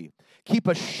generosity. Keep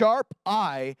a sharp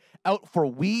eye out for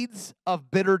weeds of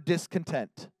bitter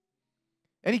discontent.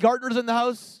 Any gardeners in the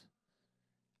house?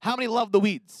 How many love the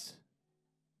weeds?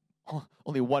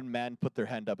 Only one man put their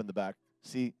hand up in the back.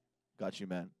 See? Got you,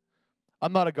 man.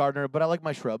 I'm not a gardener, but I like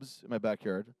my shrubs in my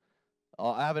backyard.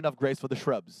 I have enough grace for the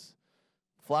shrubs.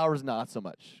 Flowers, not so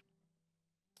much.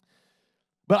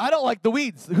 But I don't like the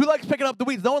weeds. Who likes picking up the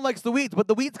weeds? No one likes the weeds, but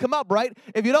the weeds come up, right?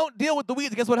 If you don't deal with the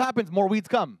weeds, guess what happens? More weeds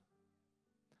come.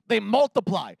 They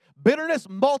multiply. Bitterness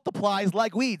multiplies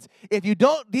like weeds. If you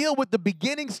don't deal with the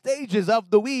beginning stages of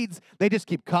the weeds, they just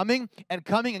keep coming and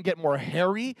get more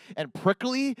hairy and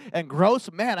prickly and gross.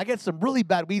 Man, I get some really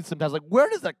bad weeds sometimes. Like, where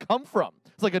does that come from?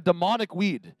 It's like a demonic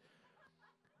weed.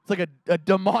 It's like a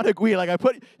demonic weed. Like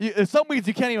some weeds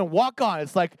you can't even walk on.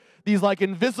 It's like these like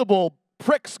invisible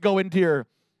pricks go into your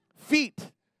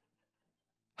feet.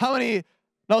 How many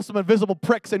know some invisible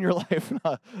pricks in your life?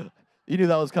 You knew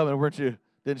that was coming, weren't you?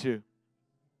 Didn't you?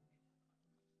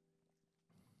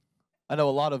 I know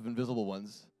a lot of invisible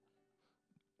ones.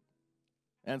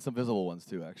 And some visible ones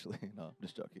too, actually. No, I'm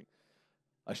just joking.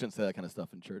 I shouldn't say that kind of stuff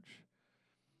in church.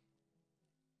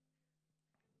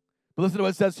 But listen to what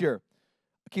it says here.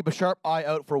 Keep a sharp eye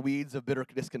out for weeds of bitter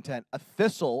discontent. A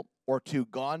thistle or two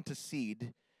gone to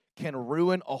seed can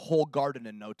ruin a whole garden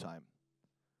in no time.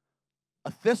 A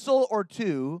thistle or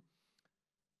two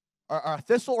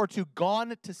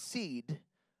gone to seed,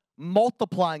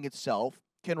 multiplying itself,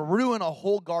 can ruin a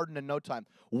whole garden in no time.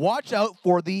 Watch out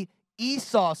for the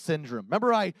Esau syndrome.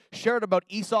 Remember I shared about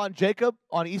Esau and Jacob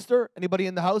on Easter? Anybody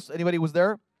in the house? Anybody was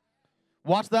there?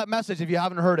 Watch that message if you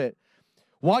haven't heard it.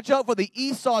 Watch out for the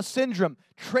Esau syndrome,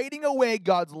 trading away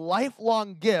God's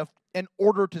lifelong gift in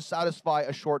order to satisfy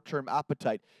a short-term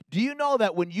appetite. Do you know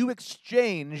that when you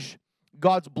exchange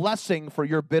God's blessing for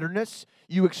your bitterness,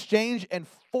 you exchange and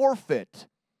forfeit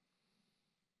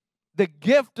the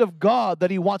gift of God that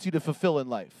He wants you to fulfill in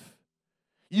life?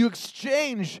 You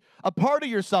exchange a part of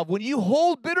yourself. When you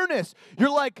hold bitterness, you're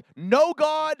like, no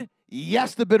God,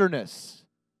 yes to bitterness.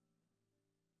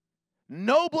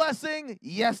 No blessing,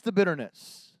 yes to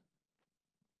bitterness.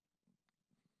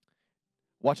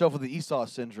 Watch out for the Esau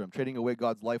syndrome, trading away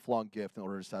God's lifelong gift in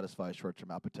order to satisfy a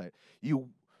short-term appetite. You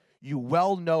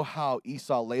well know how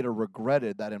Esau later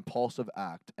regretted that impulsive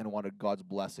act and wanted God's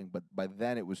blessing, but by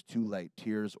then it was too late.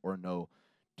 Tears or no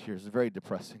tears. It's a very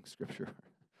depressing scripture.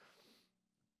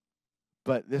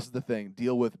 But this is the thing.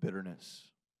 Deal with bitterness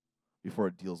before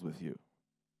it deals with you.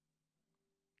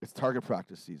 It's target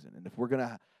practice season. And if we're going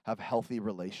to have healthy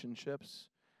relationships,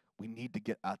 we need to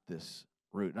get at this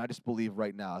root. And I just believe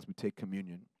right now as we take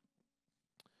communion,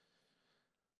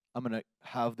 I'm going to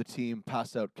have the team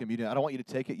pass out communion. I don't want you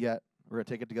to take it yet. We're going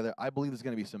to take it together. I believe there's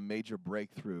going to be some major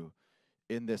breakthrough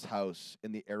in this house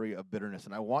in the area of bitterness.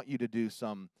 And I want you to do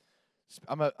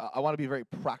I want to be very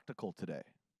practical today.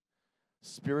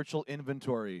 Spiritual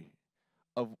inventory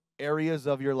of areas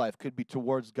of your life. Could be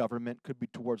towards government, could be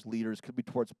towards leaders, could be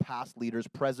towards past leaders,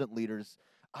 present leaders.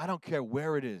 I don't care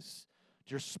where it is.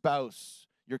 Your spouse,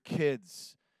 your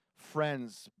kids,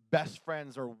 friends, best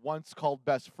friends, or once called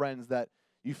best friends that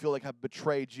you feel like have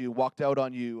betrayed you, walked out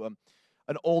on you,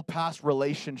 an old past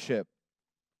relationship.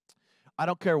 I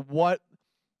don't care what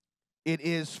it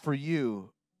is for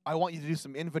you. I want you to do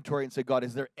some inventory and say, God,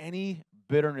 is there any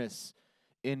bitterness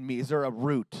in me? Is there a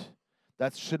root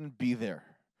that shouldn't be there?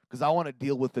 Because I want to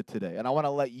deal with it today, and I want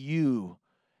to let you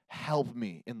help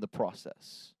me in the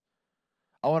process.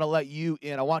 I want to let you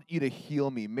in. I want you to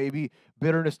heal me. Maybe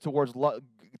bitterness towards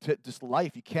just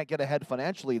life. You can't get ahead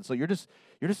financially, and so you're just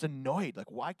annoyed.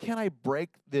 Like, why can't I break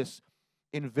this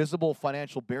invisible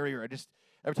financial barrier?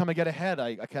 Every time I get ahead,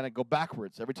 I kind of go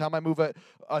backwards. Every time I move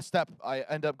a step, I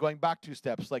end up going back 2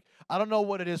 steps. Like, I don't know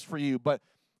what it is for you, but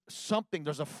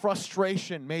there's a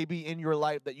frustration maybe in your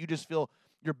life that you just feel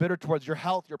you're bitter towards your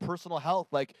health, your personal health.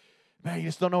 Like, man, you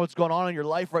just don't know what's going on in your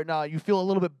life right now. You feel a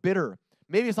little bit bitter.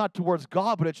 Maybe it's not towards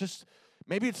God, but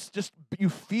maybe it's just you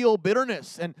feel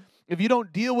bitterness. And if you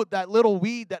don't deal with that little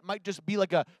weed that might just be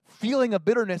like a feeling of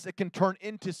bitterness, it can turn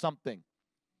into something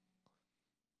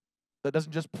that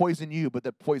doesn't just poison you, but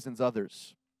that poisons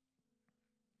others.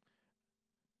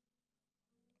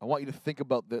 I want you to think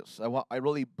about this. I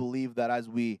really believe that as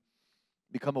we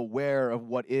become aware of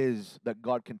what is, that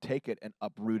God can take it and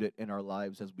uproot it in our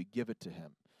lives as we give it to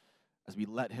Him, as we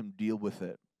let Him deal with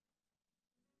it.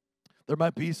 There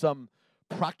might be some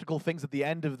practical things at the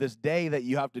end of this day that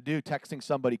you have to do, texting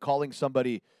somebody, calling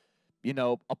somebody,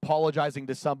 apologizing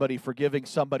to somebody, forgiving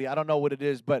somebody. I don't know what it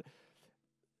is, but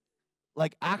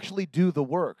like actually do the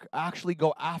work. Actually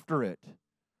go after it.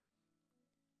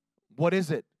 What is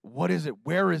it? What is it?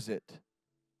 Where is it?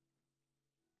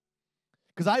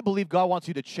 Because I believe God wants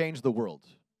you to change the world.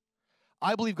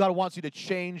 I believe God wants you to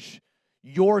change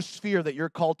your sphere that you're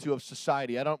called to of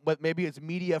society. Maybe it's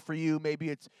media for you.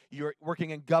 Maybe you're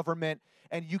working in government.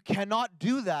 And you cannot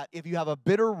do that if you have a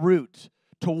bitter root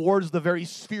towards the very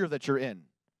sphere that you're in.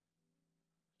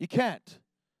 You can't.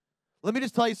 Let me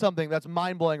just tell you something that's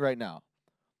mind-blowing right now.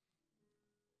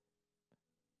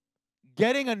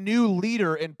 Getting a new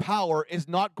leader in power is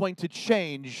not going to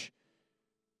change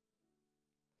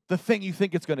the thing you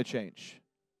think it's going to change.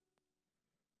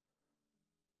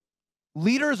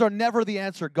 Leaders are never the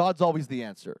answer. God's always the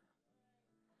answer.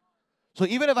 So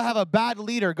even if I have a bad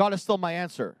leader, God is still my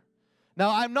answer. Now,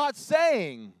 I'm not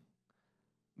saying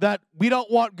that we don't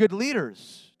want good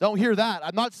leaders. Don't hear that.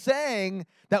 I'm not saying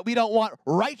that we don't want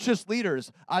righteous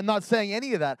leaders. I'm not saying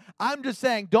any of that. I'm just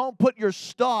saying don't put your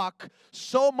stock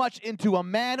so much into a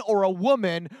man or a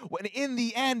woman when in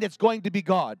the end it's going to be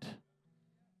God.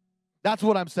 That's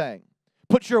what I'm saying.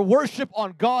 Put your worship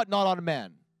on God, not on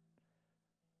man.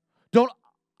 Don't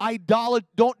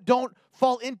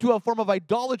fall into a form of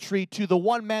idolatry to the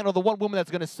one man or the one woman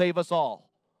that's going to save us all.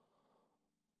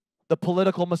 The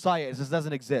political Messiah. This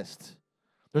doesn't exist.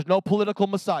 There's no political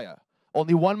Messiah.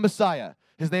 Only one Messiah.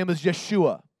 His name is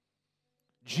Yeshua.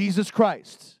 Jesus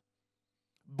Christ.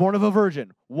 Born of a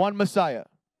virgin. One Messiah.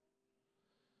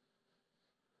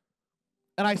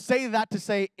 And I say that to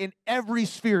say in every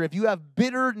sphere, if you have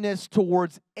bitterness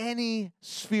towards any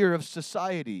sphere of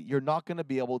society, you're not going to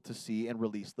be able to see and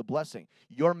release the blessing.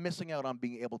 You're missing out on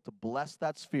being able to bless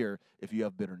that sphere if you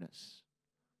have bitterness.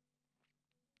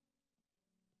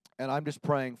 And I'm just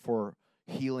praying for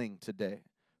healing today.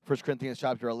 1 Corinthians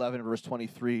chapter 11, verse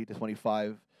 23 to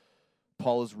 25,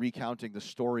 Paul is recounting the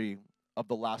story of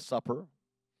the Last Supper,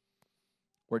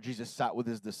 where Jesus sat with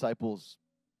his disciples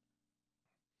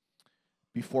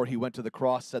before he went to the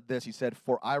cross, said this, he said,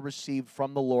 "For I received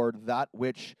from the Lord that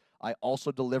which I also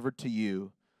delivered to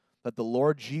you, that the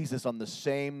Lord Jesus on the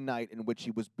same night in which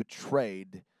he was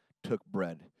betrayed took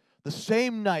bread." The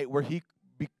same night where he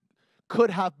could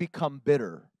have become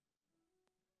bitter.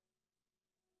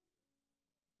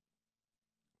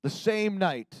 The same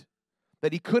night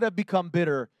that he could have become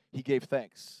bitter, he gave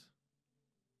thanks.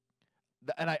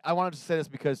 And I wanted to say this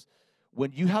because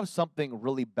when you have something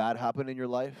really bad happen in your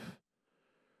life,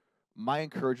 my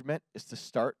encouragement is to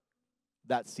start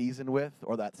that season with,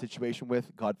 or that situation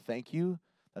with, God, thank you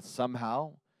that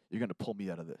somehow you're going to pull me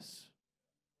out of this.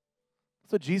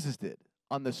 That's what Jesus did.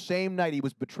 On the same night he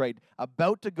was betrayed,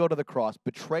 about to go to the cross,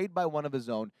 betrayed by one of his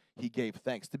own, he gave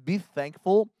thanks. To be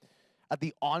thankful at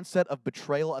the onset of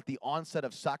betrayal, at the onset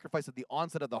of sacrifice, at the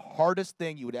onset of the hardest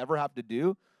thing you would ever have to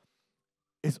do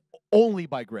is only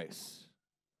by grace.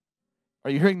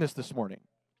 Are you hearing this morning?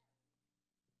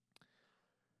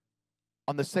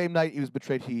 On the same night he was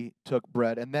betrayed, he took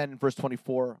bread. And then verse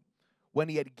 24, when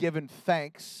he had given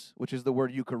thanks, which is the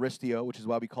word Eucharistio, which is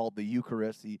why we call it the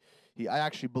Eucharist, I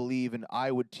actually believe, and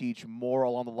I would teach more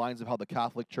along the lines of how the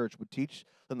Catholic Church would teach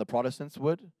than the Protestants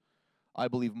would. I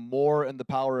believe more in the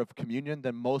power of communion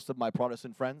than most of my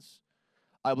Protestant friends.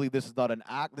 I believe this is not an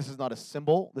act, this is not a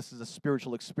symbol, this is a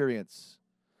spiritual experience.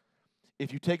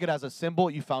 If you take it as a symbol,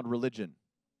 you found religion.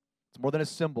 It's more than a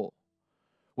symbol.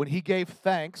 When he gave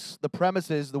thanks, the premise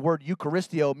is the word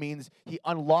Eucharistio means he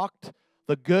unlocked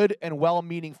the good and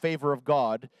well-meaning favor of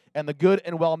God, and the good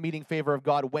and well-meaning favor of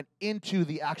God went into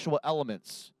the actual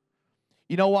elements.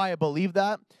 You know why I believe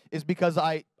that? Is because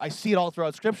I see it all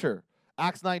throughout Scripture.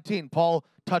 Acts 19, Paul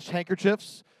touched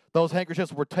handkerchiefs. Those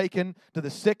handkerchiefs were taken to the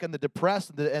sick and the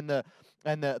depressed and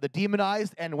the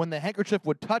demonized, and when the handkerchief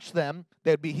would touch them,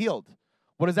 they'd be healed.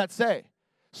 What does that say?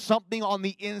 Something on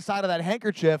the inside of that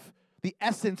handkerchief, the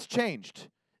essence changed.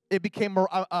 It became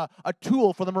a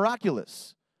tool for the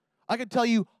miraculous. I can tell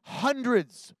you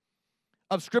hundreds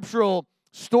of scriptural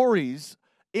stories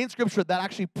in Scripture that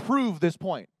actually prove this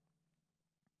point.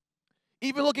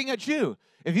 Even looking at you,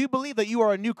 if you believe that you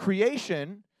are a new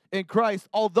creation in Christ,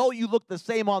 although you look the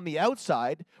same on the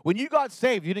outside, when you got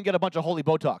saved, you didn't get a bunch of holy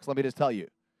Botox, let me just tell you.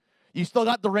 You still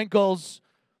got the wrinkles,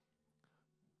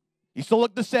 you still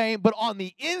look the same, but on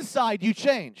the inside, you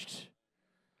changed.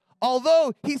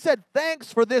 Although he said,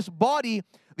 thanks for this body,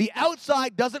 the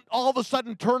outside doesn't all of a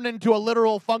sudden turn into a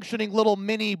literal functioning little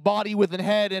mini body with a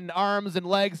head and arms and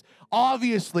legs,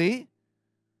 obviously,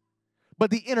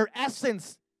 but the inner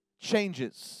essence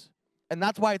changes. And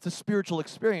that's why it's a spiritual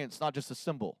experience, not just a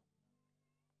symbol.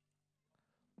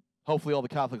 Hopefully all the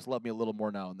Catholics love me a little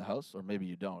more now in the house, or maybe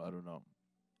you don't, I don't know.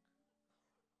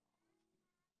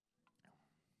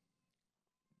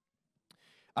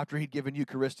 After he'd given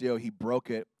Eucharistio, he broke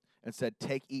it and said,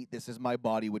 "Take, eat, this is my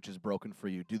body which is broken for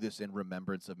you. Do this in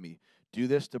remembrance of me." Do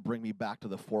this to bring me back to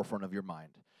the forefront of your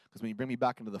mind. Because when you bring me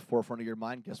back into the forefront of your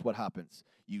mind, guess what happens?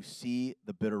 You see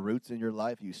the bitter roots in your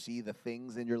life. You see the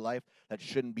things in your life that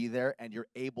shouldn't be there, and you're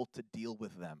able to deal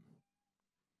with them.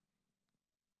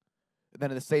 And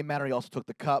then in the same manner, he also took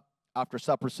the cup after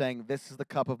supper, saying, "This is the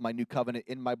cup of my new covenant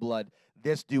in my blood.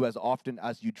 This do as often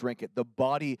as you drink it." The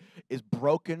body is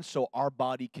broken so our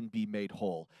body can be made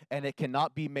whole. And it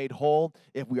cannot be made whole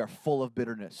if we are full of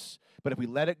bitterness. But if we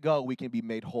let it go, we can be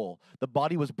made whole. The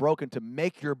body was broken to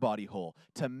make your body whole,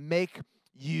 to make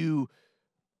you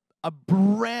a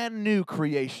brand new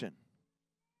creation.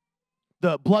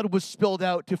 The blood was spilled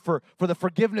out for the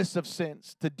forgiveness of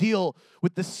sins, to deal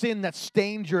with the sin that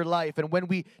stained your life. And when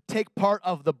we take part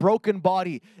of the broken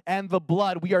body and the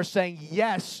blood, we are saying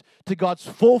yes to God's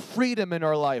full freedom in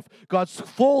our life, God's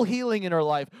full healing in our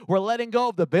life. We're letting go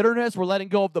of the bitterness. We're letting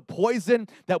go of the poison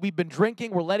that we've been drinking.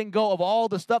 We're letting go of all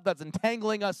the stuff that's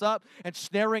entangling us up and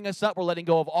snaring us up. We're letting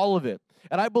go of all of it.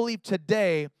 And I believe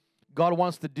today, God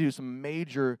wants to do some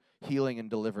major healing and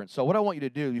deliverance. So what I want you to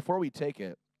do, before we take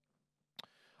it,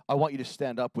 I want you to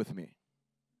stand up with me. If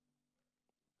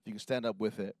you can stand up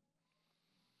with it.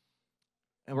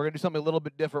 And we're going to do something a little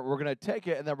bit different. We're going to take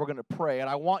it, and then we're going to pray. And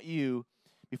I want you,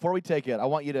 before we take it, I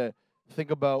want you to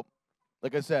think about,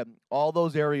 like I said, all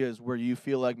those areas where you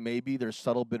feel like maybe there's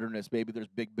subtle bitterness, maybe there's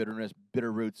big bitterness,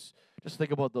 bitter roots. Just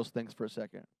think about those things for a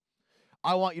second.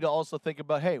 I want you to also think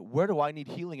about, hey, where do I need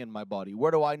healing in my body?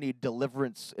 Where do I need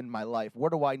deliverance in my life? Where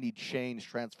do I need change,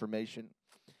 transformation?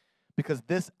 Because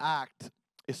this act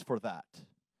is for that.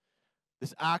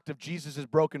 This act of Jesus'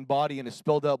 broken body and his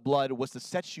spilled out blood was to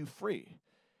set you free.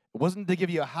 It wasn't to give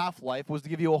you a half life, it was to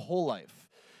give you a whole life.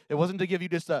 It wasn't to give you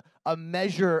just a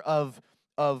measure of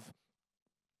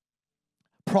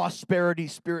prosperity,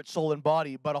 spirit, soul, and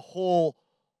body, but the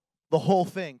whole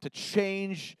thing, to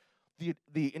change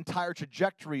the entire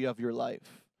trajectory of your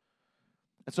life.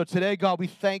 And so today, God, we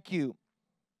thank you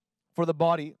for the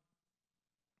body.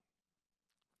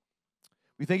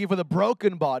 We thank you for the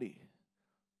broken body.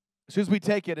 As soon as we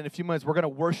take it in a few minutes, we're going to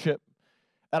worship.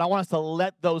 And I want us to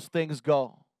let those things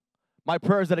go. My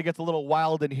prayer is that it gets a little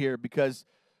wild in here, because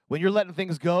when you're letting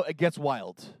things go, it gets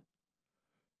wild.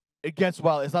 It gets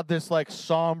wild. It's not this like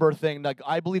somber thing. Like,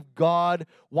 I believe God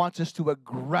wants us to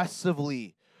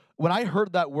aggressively. When I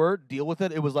heard that word, deal with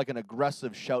it, it was like an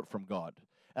aggressive shout from God.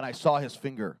 And I saw his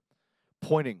finger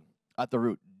pointing at the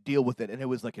root, deal with it. And it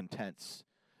was like intense.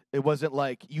 It wasn't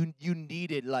like you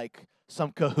needed like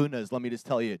some kahunas, let me just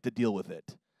tell you, to deal with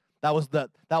it. That was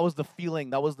the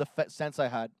feeling, that was the sense I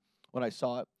had when I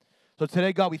saw it. So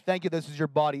today, God, we thank you. This is your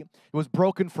body. It was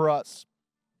broken for us.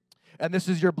 And this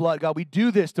is your blood, God. We do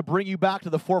this to bring you back to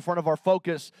the forefront of our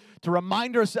focus, to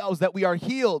remind ourselves that we are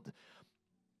healed,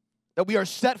 that we are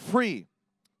set free,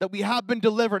 that we have been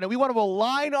delivered. And we want to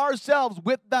align ourselves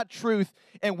with that truth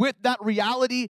and with that reality